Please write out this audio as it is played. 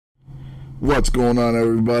What's going on,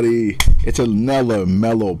 everybody? It's another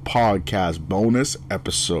Mellow Podcast bonus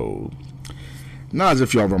episode. Now, as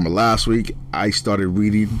if y'all remember last week, I started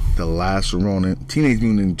reading The Last Ronin, Teenage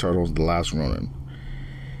Mutant Ninja Turtles, The Last Ronin,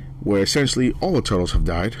 where essentially all the turtles have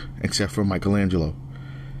died, except for Michelangelo.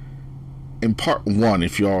 In part one, I'm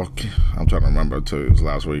trying to remember too, it was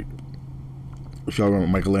last week. If y'all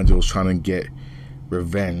remember, Michelangelo was trying to get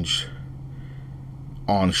revenge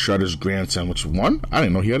on Shredder's grandson, which one? I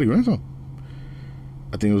didn't know he had a grandson.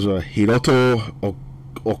 I think it was a Hiroto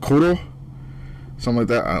Okudo, something like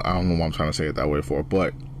that. I don't know why I'm trying to say it that way for,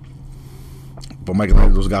 but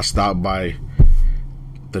Michelangelo got stopped by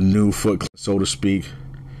the new Foot Clan, so to speak,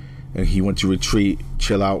 and he went to retreat,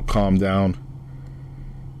 chill out, calm down.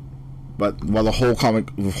 But while the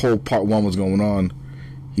whole part one was going on,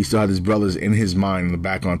 he still had his brothers in his mind in the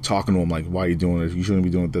background talking to him like, "Why are you doing this? You shouldn't be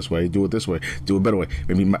doing it this way. Do it this way. Do it a better way.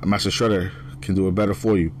 Maybe Master Shredder can do it better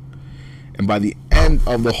for you." And by the end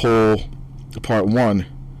of the whole part one,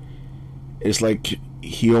 it's like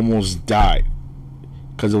he almost died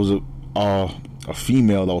because there was a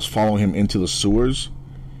female that was following him into the sewers,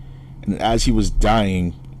 and as he was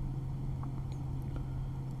dying,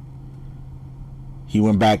 he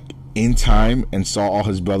went back in time and saw all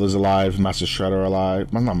his brothers alive, Master Shredder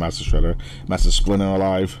alive, not Master Shredder, Master Splinter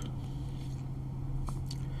alive.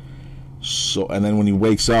 So, and then when he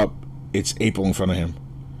wakes up, it's April in front of him.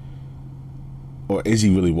 Or is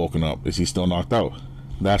he really woken up? Is he still knocked out?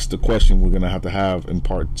 That's the question we're going to have in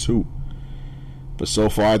part two. But so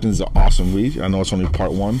far, I think it's an awesome read. I know it's only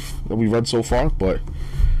part one that we read so far, but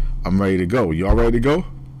I'm ready to go. Y'all ready to go?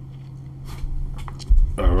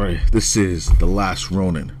 Alright, this is The Last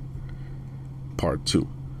Ronin, part two.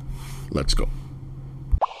 Let's go.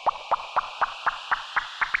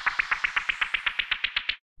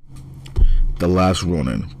 The Last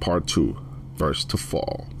Ronin, part two, First to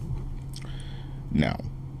Fall. Now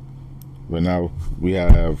we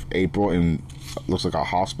have April in, looks like a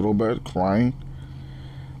hospital bed crying,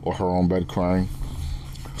 or her own bed crying.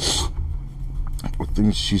 I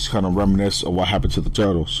think she's kind of reminiscent of what happened to the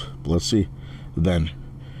turtles. But let's see. Then,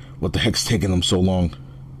 what the heck's taking them so long?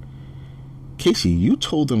 Casey, you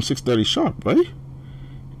told them 6:30 sharp, right?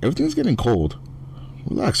 Everything's getting cold.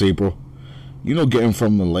 Relax, April. You know getting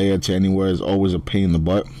from the lair to anywhere is always a pain in the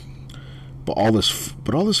butt. But all this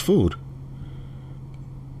food.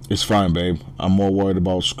 It's fine, babe. I'm more worried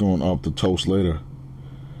about screwing up the toast later.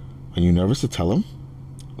 Are you nervous to tell them?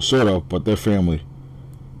 Sort of, but they're family.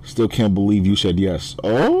 Still can't believe you said yes.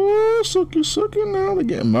 Oh, sucky now. They're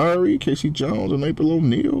getting married. Casey Jones and April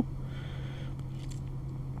O'Neil.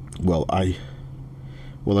 Well, I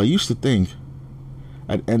used to think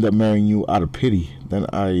I'd end up marrying you out of pity. Then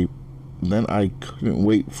I couldn't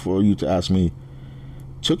wait for you to ask me.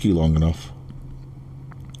 Took you long enough.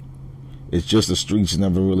 It's just the streets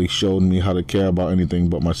never really showed me how to care about anything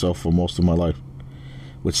but myself for most of my life.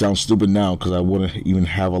 Which sounds stupid now, because I wouldn't even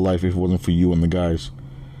have a life if it wasn't for you and the guys.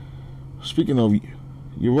 Speaking of,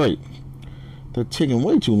 you're right. They're taking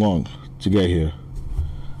way too long to get here.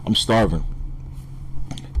 I'm starving.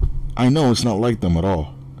 I know it's not like them at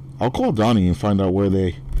all. I'll call Donnie and find out where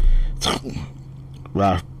they...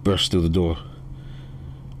 Raph burst through the door.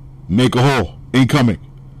 Make a hole. Incoming.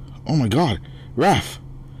 Oh my god. Raph.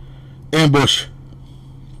 Ambush.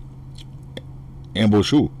 Ambush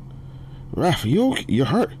who? Raph, you're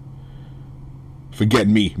hurt. Forget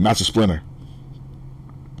me, Master Splinter.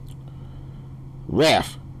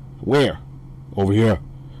 Raph. Where? Over here.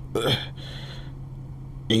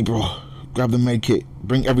 April, grab the med kit.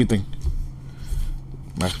 Bring everything.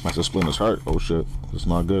 Master Splinter's hurt. Oh shit. It's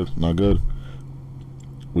not good. Not good.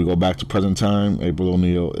 We go back to present time. April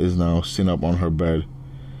O'Neil is now sitting up on her bed.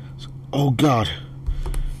 Oh god.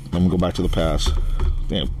 Let me go back to the past.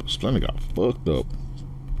 Damn, Splinter got fucked up.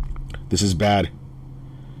 This is bad.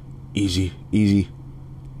 Easy.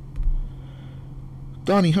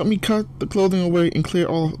 Donnie, help me cut the clothing away and clear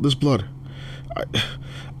all this blood. I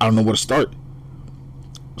don't know where to start.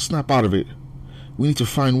 Snap out of it. We need to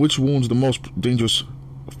find which wound's the most dangerous.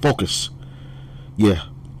 Focus. Yeah.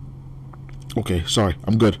 Okay, sorry,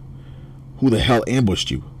 I'm good. Who the hell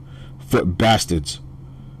ambushed you? Foot bastards.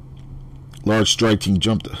 Large strike team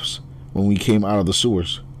jumped us when we came out of the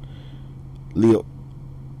sewers. Leonardo.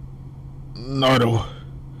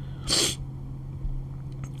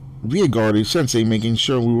 Rear guard Sensei making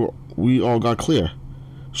sure we all got clear.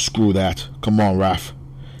 Screw that. Come on, Raph.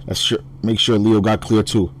 Let's make sure Leo got clear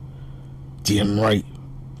too. Damn right.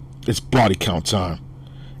 It's body count time.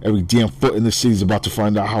 Every damn foot in the city's about to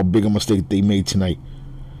find out how big a mistake they made tonight.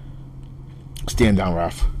 Stand down,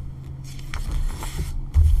 Raph.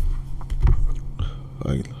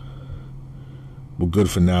 We're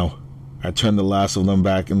good for now. I turned the last of them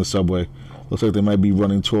back in the subway. Looks like they might be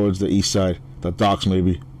running towards the east side. The docks,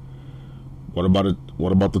 maybe. What about it?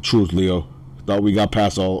 What about the truth, Leo? Thought we got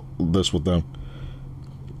past all this with them.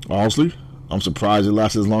 Honestly, I'm surprised it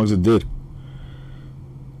lasted as long as it did.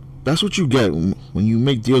 That's what you get when you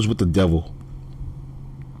make deals with the devil.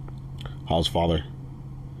 How's father?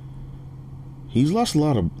 He's lost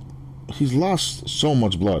so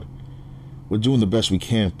much blood. We're doing the best we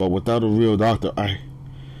can, but without a real doctor, I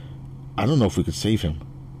don't know if we could save him.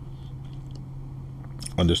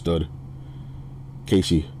 Understood.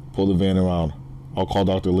 Casey, pull the van around. I'll call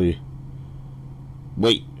Dr. Lee.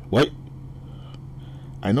 Wait, what?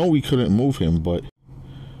 I know we couldn't move him, but...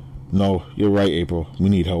 No, you're right, April. We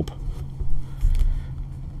need help.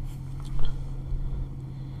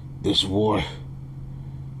 This war...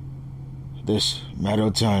 This matter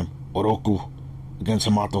of time. Oroku against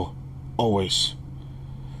Hamato. Always.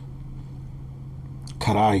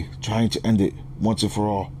 Karai, trying to end it once and for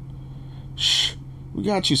all. Shh. We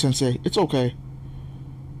got you, Sensei. It's okay.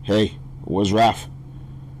 Hey, where's Raph?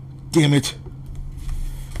 Damn it.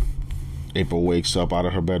 April wakes up out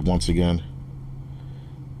of her bed once again.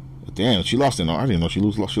 Damn, she lost an arm. I didn't know she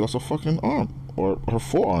lost a fucking arm. Or her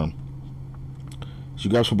forearm. She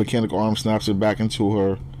grabs her mechanical arm, snaps it back into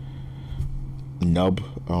her nub.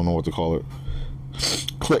 I don't know what to call it.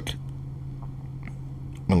 Click.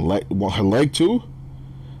 And her leg too?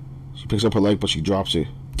 She picks up her leg, but she drops it.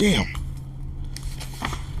 Damn.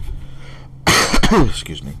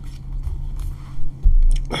 Excuse me.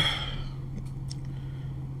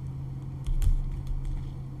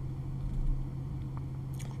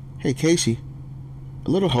 Hey, Casey. A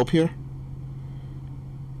little help here?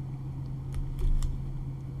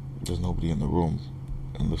 There's nobody in the room.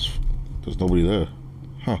 And there's nobody there.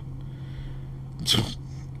 Huh.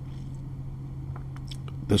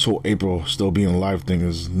 This whole April still being alive thing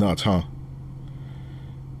is nuts, huh?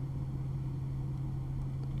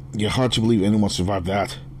 Yeah, hard to believe anyone survived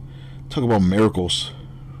that. Talk about miracles.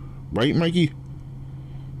 Right, Mikey?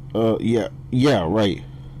 Yeah, right.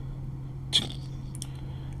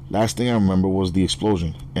 Last thing I remember was the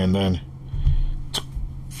explosion. And then...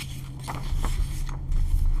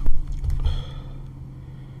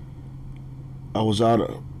 I was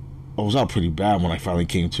out pretty bad when I finally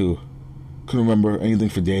came to. Couldn't remember anything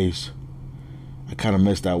for days. I kind of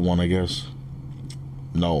missed that one, I guess.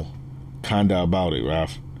 No. Kinda about it,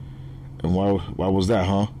 Raph. And why was that,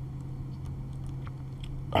 huh?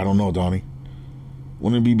 I don't know, Donnie.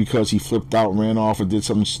 Wouldn't it be because he flipped out, ran off, or did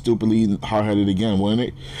something stupidly hard-headed again, wouldn't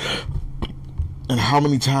it? And how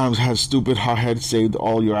many times has stupid hard-head saved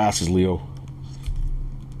all your asses, Leo?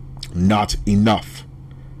 Not enough.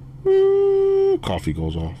 Coffee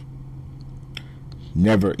goes off.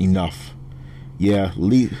 Never enough. Yeah, at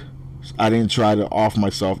least I didn't try to off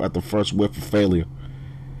myself at the first whiff of failure.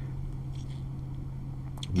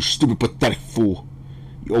 You stupid, pathetic fool.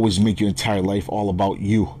 You always make your entire life all about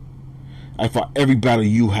you. I fought every battle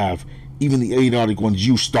you have, even the idiotic ones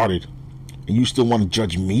you started. And you still want to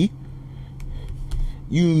judge me?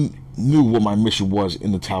 You knew what my mission was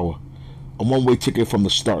in the tower. A one-way ticket from the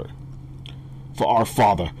start. For our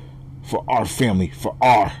father. For our family. For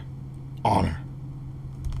our honor.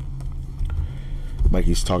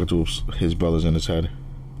 Mikey's talking to his brothers in his head.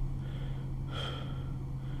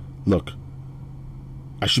 Look.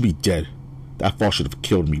 I should be dead. That fall should have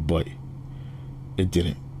killed me, but it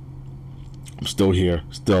didn't. I'm still here,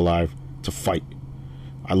 still alive, to fight.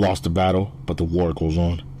 I lost the battle, but the war goes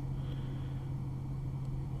on.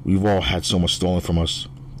 We've all had so much stolen from us.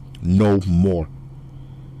 No more.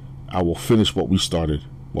 I will finish what we started,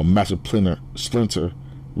 what Master Splinter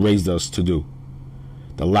raised us to do.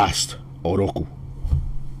 The last Oroku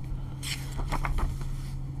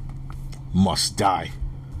must die.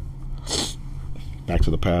 Back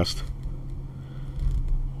to the past.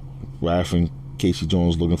 Raph and Casey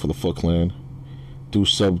Jones looking for the Foot Clan. Through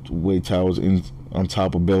subway towers on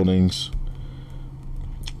top of buildings.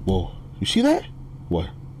 Whoa, you see that? What?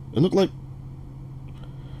 It looked like...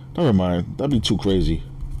 Never mind, that'd be too crazy.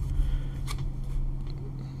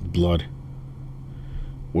 Blood.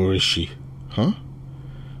 Where is she? Huh?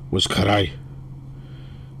 Where's Karai?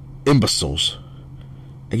 Imbeciles.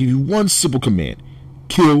 I give you one simple command.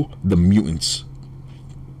 Kill the mutants.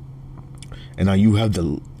 And now you have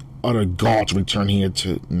the utter gall to return here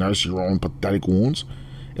to nurse your own pathetic wounds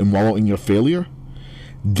and wallow in your failure?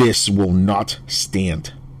 This will not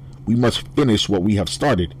stand. We must finish what we have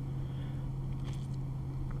started.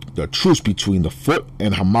 The truce between the Foot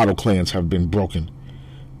and Hamato clans have been broken.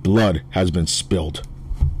 Blood has been spilled.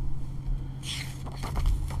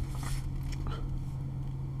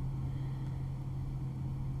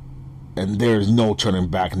 And there is no turning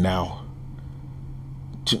back now.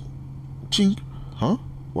 Chink. Huh?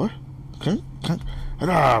 What?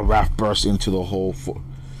 Raph burst into the whole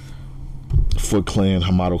Foot Clan,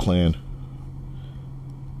 Hamato Clan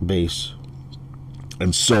base.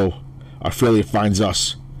 And so, our failure finds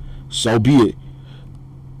us. So be it.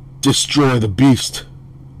 Destroy the beast.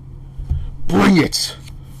 Bring it!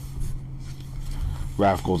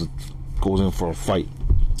 Raph goes in for a fight.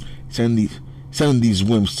 Send these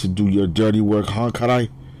wimps to do your dirty work, huh, Karai?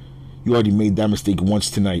 You already made that mistake once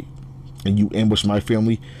tonight. And you ambushed my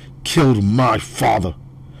family, killed my father.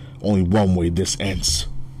 Only one way this ends.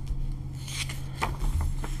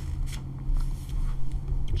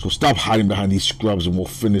 So stop hiding behind these scrubs and we'll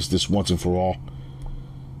finish this once and for all.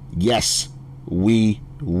 Yes, we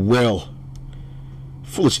will.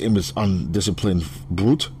 Foolish, image, undisciplined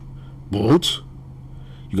brute. Brute?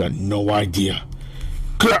 You got no idea.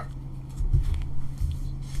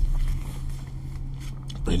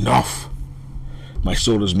 Enough. My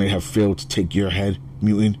soldiers may have failed to take your head,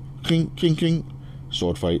 mutant. King.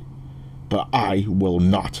 Sword fight. But I will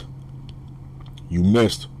not. You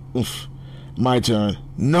missed. Oof. My turn.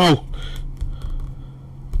 No!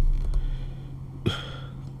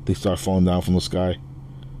 They start falling down from the sky.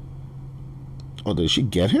 Oh, did she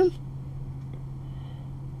get him?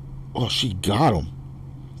 Oh, she got him.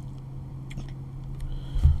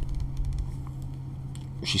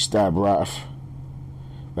 She stabbed Raph.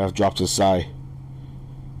 Raph dropped his side.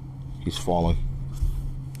 He's falling.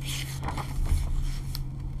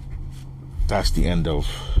 That's the end of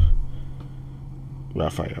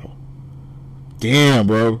Raphael. Damn,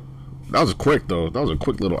 bro. That was quick, though. That was a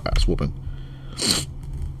quick little ass whooping.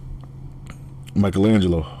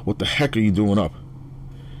 Michelangelo, what the heck are you doing up?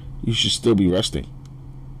 You should still be resting.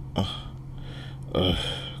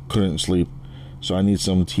 Couldn't sleep, so I need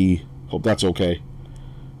some tea. Hope that's okay.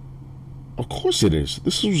 Of course it is.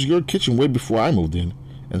 This was your kitchen way before I moved in.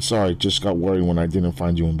 And sorry, just got worried when I didn't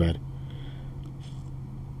find you in bed.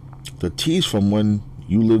 The tea's from when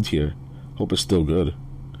you lived here. Hope it's still good.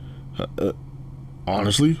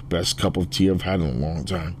 Honestly, best cup of tea I've had in a long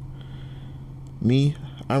time. Me,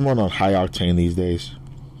 I'm on high octane these days.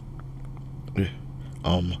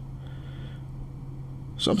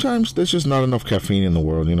 Sometimes there's just not enough caffeine in the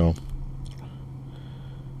world, you know.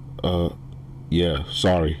 Yeah,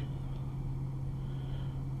 sorry.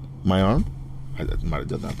 My arm? I might have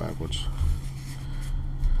done that backwards.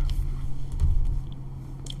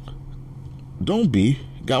 Don't be.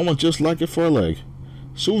 Got one just like it for a leg.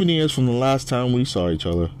 Souvenirs from the last time we saw each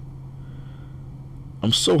other.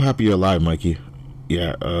 I'm so happy you're alive, Mikey.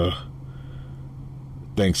 Yeah,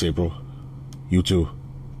 thanks, April. You too.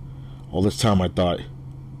 All this time I thought...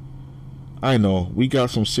 I know, we got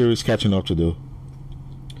some serious catching up to do.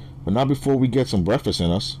 But not before we get some breakfast in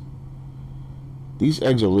us. These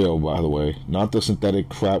eggs are real, by the way, not the synthetic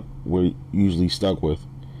crap we're usually stuck with.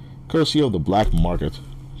 Courtesy of the black market.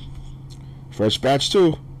 Fresh batch,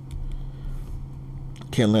 too.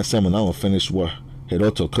 Can't let Salmonella finish what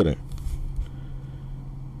Hiroto couldn't.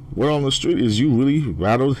 Word on the street is you really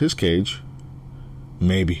rattled his cage.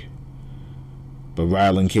 Maybe. But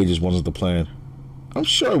rattling cages wasn't the plan. I'm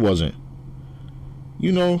sure it wasn't.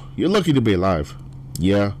 You know, you're lucky to be alive.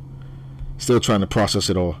 Yeah. Still trying to process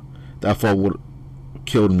it all. That fall would have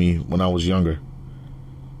killed me when I was younger.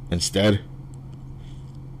 Instead,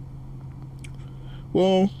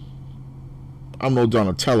 well, I'm no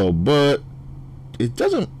Donatello, but it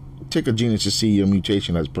doesn't take a genius to see your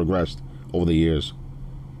mutation has progressed over the years.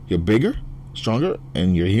 You're bigger, stronger,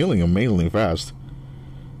 and you're healing amazingly fast.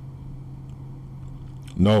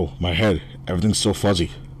 No, my head. Everything's so fuzzy.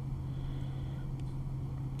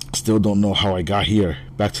 Still don't know how I got here.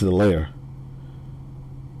 Back to the lair.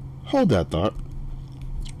 Hold that thought.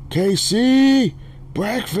 Casey!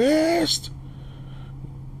 Breakfast!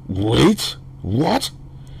 Wait, what?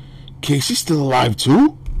 Casey's still alive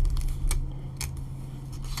too?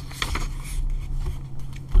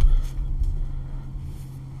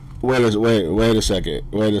 Wait a second.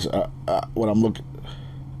 What I'm looking...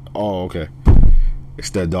 Oh, okay. It's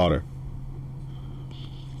their daughter.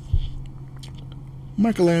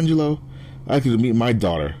 Michelangelo, I'd like you to meet my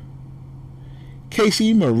daughter.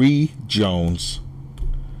 Casey Marie Jones.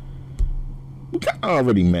 We got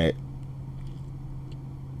already met.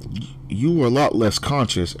 You were a lot less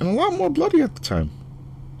conscious and a lot more bloody at the time.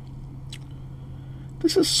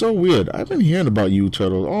 This is so weird. I've been hearing about you,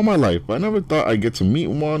 Turtles, all my life, but I never thought I'd get to meet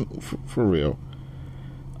one for real.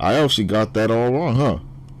 I obviously got that all wrong, huh?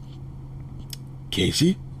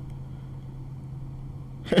 Casey?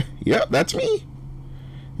 Yep, that's me.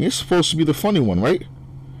 You're supposed to be the funny one, right?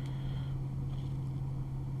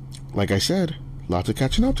 like I said, lots of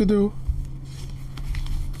catching up to do.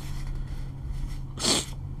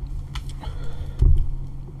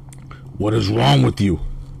 What is wrong with you?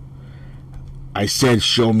 I said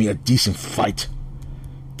show me a decent fight.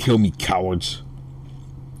 Kill me, cowards.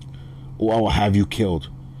 Or I will have you killed.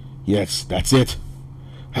 Yes, that's it.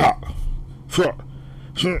 Ha! Sure.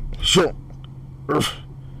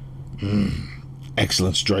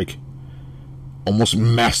 Excellent strike. Almost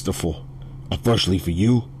masterful. Unfortunately for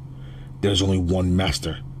you, there's only one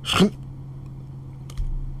master.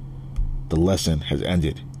 The lesson has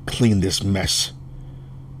ended. Clean this mess.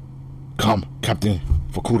 Come, Captain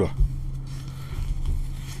Fukuda.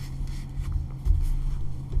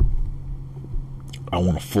 I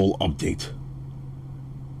want a full update.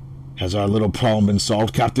 Has our little problem been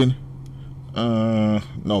solved, Captain?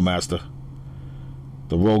 No, Master.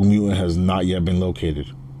 The rogue mutant has not yet been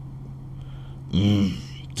located.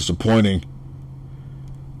 Disappointing.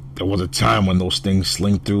 There was a time when those things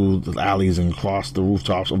slinked through the alleys and crossed the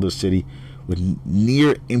rooftops of the city with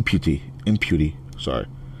near impunity.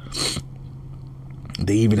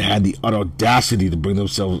 They even had the utter audacity to brand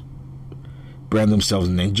themselves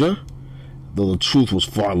ninja, though the truth was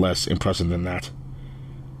far less impressive than that.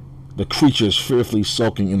 The creatures fearfully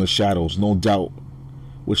sulking in the shadows, no doubt,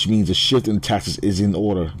 which means a shift in tactics is in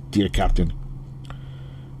order, dear Captain.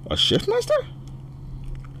 A shift, Master?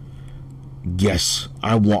 Yes,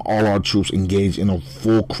 I want all our troops engaged in a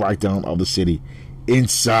full crackdown of the city,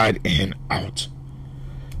 inside and out.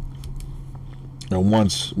 And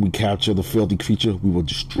once we capture the filthy creature, we will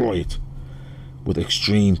destroy it with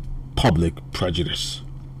extreme public prejudice.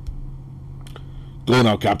 Go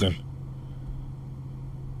now, Captain.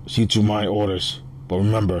 See to my orders. But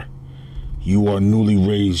remember, you are newly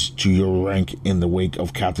raised to your rank in the wake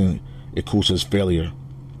of Captain Ikusa's failure.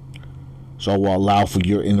 So I will allow for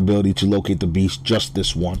your inability to locate the beast just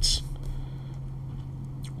this once.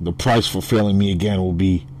 The price for failing me again will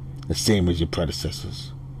be the same as your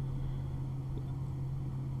predecessors.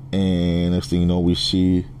 And next thing you know, we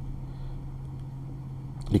see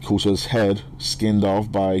Ikusa's head skinned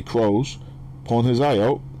off by crows, pulling his eye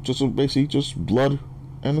out. Basically just blood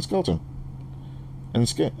and a skeleton. And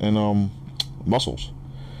skin and muscles.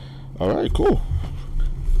 Alright, cool.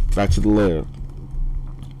 Back to the lair.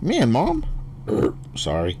 Man, Mom.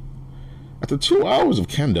 Sorry. After 2 hours of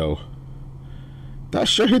kendo, that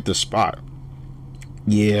sure hit the spot.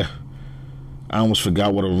 Yeah. I almost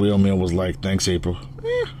forgot what a real meal was like. Thanks, April.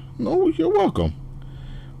 No, you're welcome.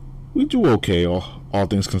 We do okay, all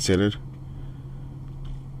things considered.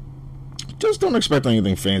 Just don't expect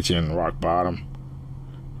anything fancy in Rock Bottom.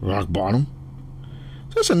 Rock Bottom?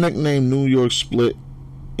 Just a nickname New York split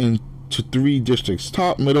into 3 districts,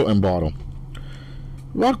 top, middle, and bottom.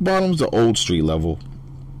 Rock Bottom's the old street level.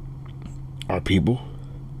 Our people.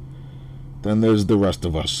 Then there's the rest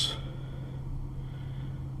of us.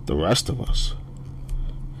 The rest of us.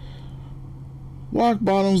 Rock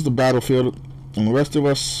Bottom's the battlefield, and the rest of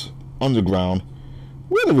us, underground.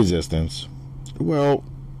 We're the resistance. Well,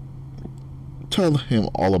 tell him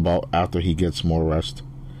all about after he gets more rest.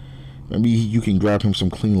 Maybe you can grab him some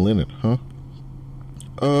clean linen,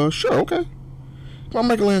 huh? Sure, okay. Come on,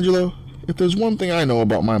 Michelangelo. If there's one thing I know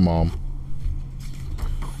about my mom,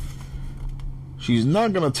 she's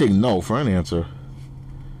not gonna take no for an answer.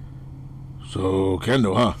 So,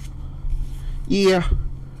 kendo, huh? Yeah.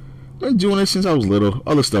 Been doing it since I was little.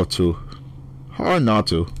 Other stuff, too. Hard not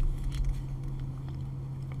to.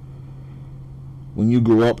 When you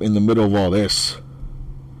grew up in the middle of all this,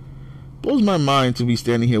 blows my mind to be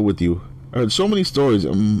standing here with you. I heard so many stories,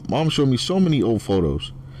 and Mom showed me so many old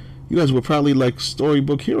photos. You guys were probably like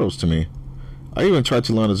storybook heroes to me. I even tried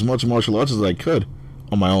to learn as much martial arts as I could,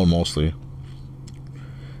 on my own mostly.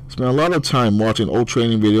 Spent a lot of time watching old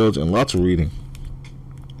training videos and lots of reading.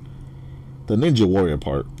 The Ninja Warrior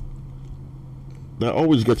part, that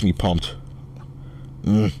always gets me pumped.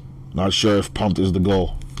 Not sure if pumped is the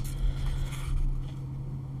goal.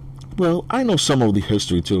 Well, I know some of the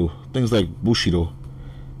history too. Things like Bushido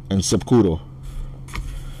and Seppuku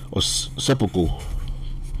or Seppuku.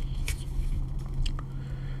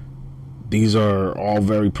 These are all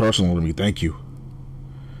very personal to me, thank you.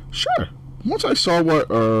 Sure. Once I saw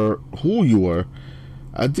who you were,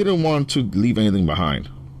 I didn't want to leave anything behind,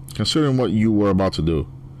 considering what you were about to do.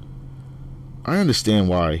 I understand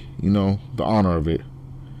why, the honor of it.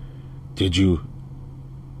 Did you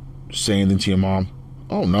say anything to your mom?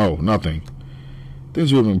 Oh no, nothing.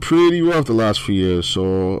 Things have been pretty rough the last few years,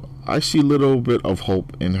 so I see a little bit of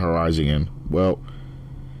hope in her eyes again. Well,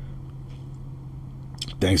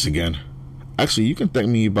 thanks again. Actually, you can thank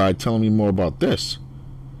me by telling me more about this.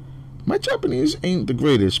 My Japanese ain't the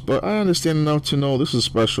greatest, but I understand enough to know this is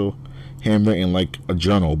special, handwritten like a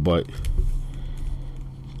journal, but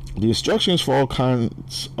the instructions for all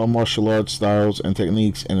kinds of martial arts styles and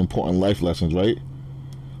techniques and important life lessons, right?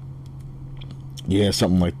 Yeah,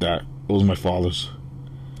 something like that. It was my father's.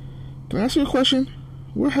 Can I ask you a question?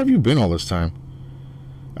 Where have you been all this time?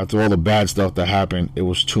 After all the bad stuff that happened, it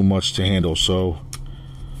was too much to handle, so...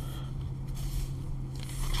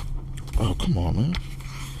 Oh, come on, man.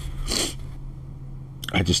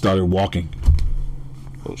 I just started walking.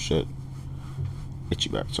 Oh, shit. Hit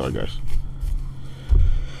you back. Sorry, guys.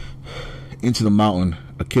 Into the mountain.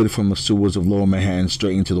 A kid from the sewers of Lower Manhattan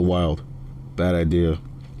straight into the wild. Bad idea.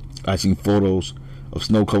 I've seen photos of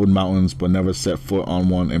snow-covered mountains, but never set foot on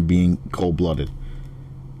one and being cold-blooded.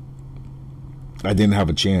 I didn't have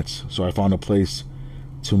a chance, so I found a place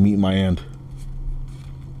to meet my end.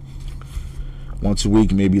 Once a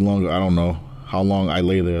week, maybe longer, I don't know how long I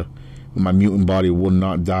lay there, but my mutant body would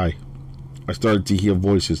not die. I started to hear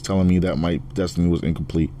voices telling me that my destiny was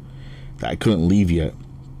incomplete, that I couldn't leave yet.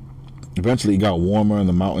 Eventually it got warmer and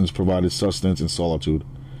the mountains provided sustenance and solitude,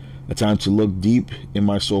 a time to look deep in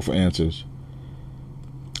my soul for answers.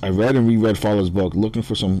 I read and reread Father's book, looking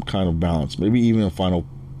for some kind of balance, maybe even a final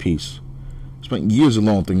peace. Spent years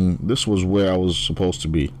alone thinking this was where I was supposed to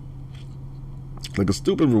be. Like a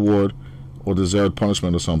stupid reward or deserved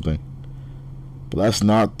punishment or something. But that's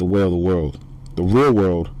not the way of the world. The real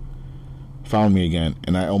world found me again,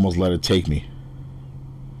 and I almost let it take me.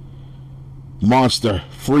 Monster,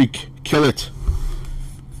 freak, kill it.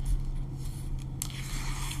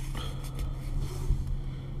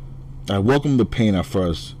 I welcomed the pain at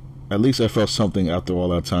first. At least I felt something after all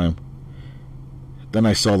that time. Then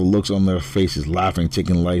I saw the looks on their faces, laughing,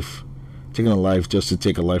 taking a life just to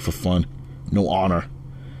take a life for fun. No honor.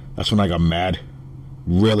 That's when I got mad.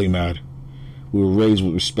 Really mad. We were raised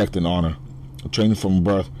with respect and honor. Trained from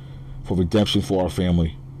birth for redemption for our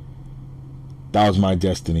family. That was my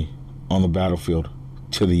destiny. On the battlefield.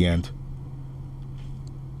 To the end.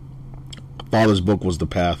 Father's book was the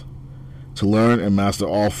path. To learn and master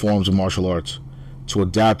all forms of martial arts. To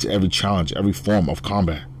adapt to every challenge, every form of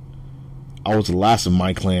combat. I was the last of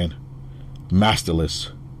my clan.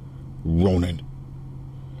 Masterless. Ronin.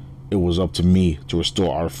 It was up to me to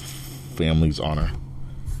restore our family's honor.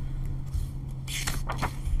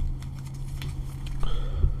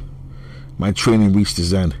 My training reached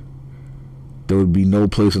its end. There would be no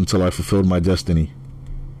place until I fulfilled my destiny.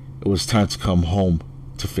 It was time to come home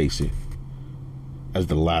to face it. As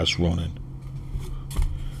the last Ronin.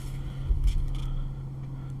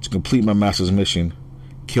 To complete my master's mission,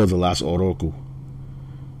 kill the last Oroku.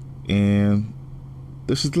 And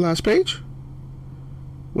this is the last page?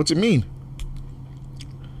 What's it mean?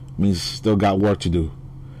 It means still got work to do.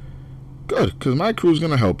 Good, because my crew's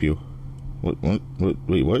gonna help you. Wait,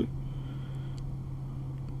 what?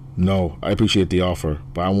 No, I appreciate the offer,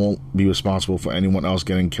 but I won't be responsible for anyone else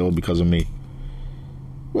getting killed because of me.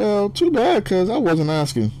 Well, too bad, because I wasn't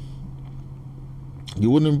asking.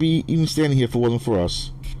 You wouldn't be even standing here if it wasn't for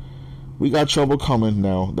us. We got trouble coming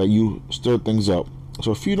now that you stirred things up.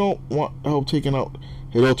 So if you don't want help taking out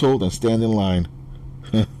Hiroto, then stand in line.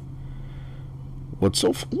 What's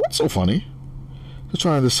so funny? Just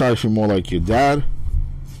trying to decide if you're more like your dad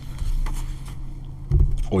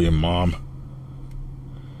or your mom.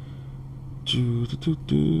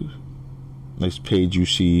 Next page you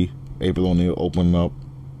see April O'Neil opening up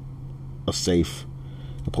a safe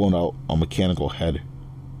and pulling out a mechanical head.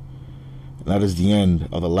 And that is the end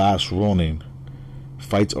of the last Ronin.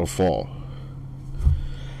 Fight or fall.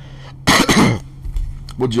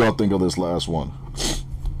 What do y'all think of this last one?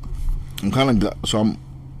 I'm kind of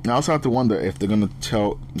I also have to wonder if they're gonna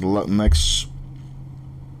tell the next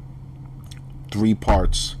 3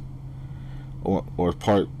 parts, or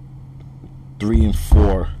part 3 and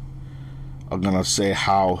 4 are gonna say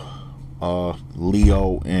how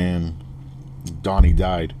Leo and Donnie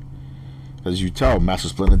died. As you tell, Master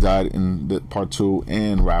Splinter died in part 2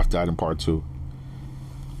 and Raph died in part 2.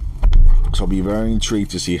 So I'll be very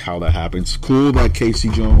intrigued to see how that happens. Cool that Casey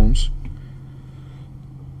Jones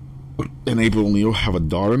and April O'Neil have a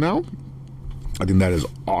daughter now. I think that is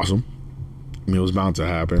awesome. I mean, it was bound to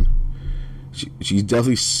happen. She's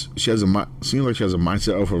definitely, seems like she has a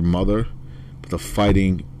mindset of her mother, but the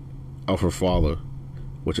fighting of her father,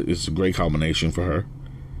 which is a great combination for her.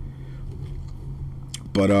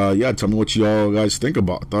 But yeah, tell me what y'all guys thought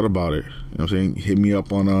about it. You know what I'm saying? Hit me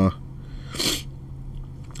up on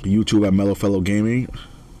YouTube at Mellow Fellow Gaming.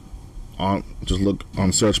 Just look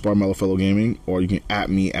on search bar Mellow Fellow Gaming, or you can @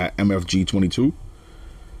 me at MFG22,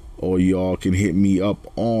 or y'all can hit me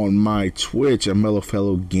up on my Twitch at Mellow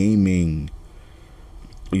Fellow Gaming.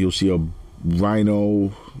 You'll see a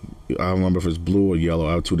rhino. I don't remember if it's blue or yellow.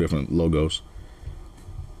 I have two different logos.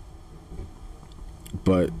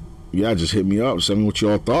 But yeah, just hit me up. Tell me what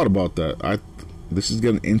y'all thought about that. This is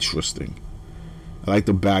getting interesting. I like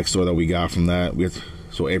the backstory that we got from that.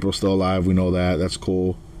 So April's still alive. We know that. That's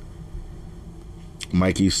cool.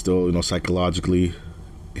 Mikey's still, psychologically,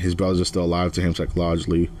 his brothers are still alive to him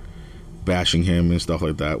psychologically, bashing him and stuff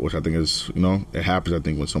like that, which I think is, it happens, I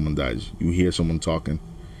think, when someone dies. You hear someone talking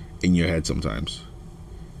in your head sometimes.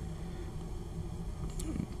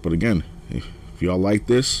 But again, if y'all like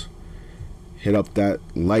this, hit up that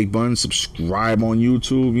like button, subscribe on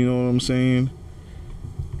YouTube, you know what I'm saying?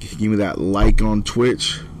 Give me that like on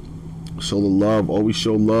Twitch. Show the love, always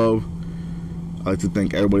show love. I'd like to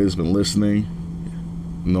thank everybody that's been listening.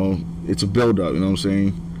 It's a build up, you know what I'm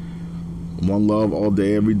saying? One love all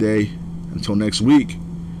day, every day. Until next week,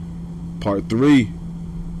 part 3.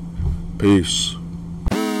 Peace.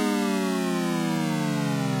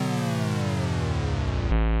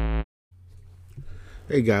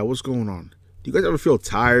 Hey guys, what's going on? Do you guys ever feel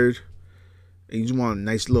tired and you just want a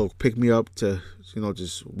nice little pick me up to,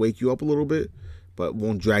 just wake you up a little bit, but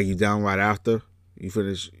won't drag you down right after you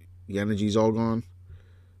finish, your energy's all gone?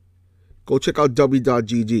 Go check out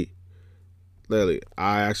W.GG. Literally,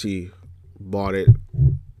 I actually bought it. You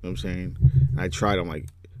know what I'm saying? And I tried it. I'm like,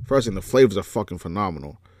 first thing, the flavors are fucking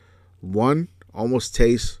phenomenal. One almost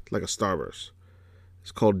tastes like a Starburst.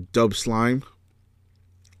 It's called Dub Slime.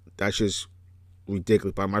 That's just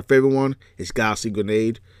ridiculous. But my favorite one is Galaxy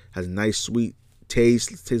Grenade. Has a nice sweet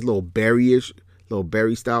taste. It tastes a little berry-ish, little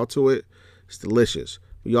berry style to it. It's delicious.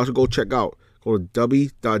 But you also go check out. Go to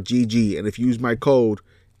W.GG. And if you use my code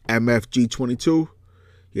MFG22, you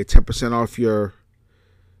get 10% off your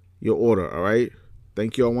order, all right?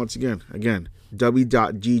 Thank you all once again. Again,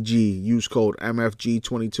 W.GG, use code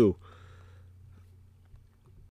MFG22.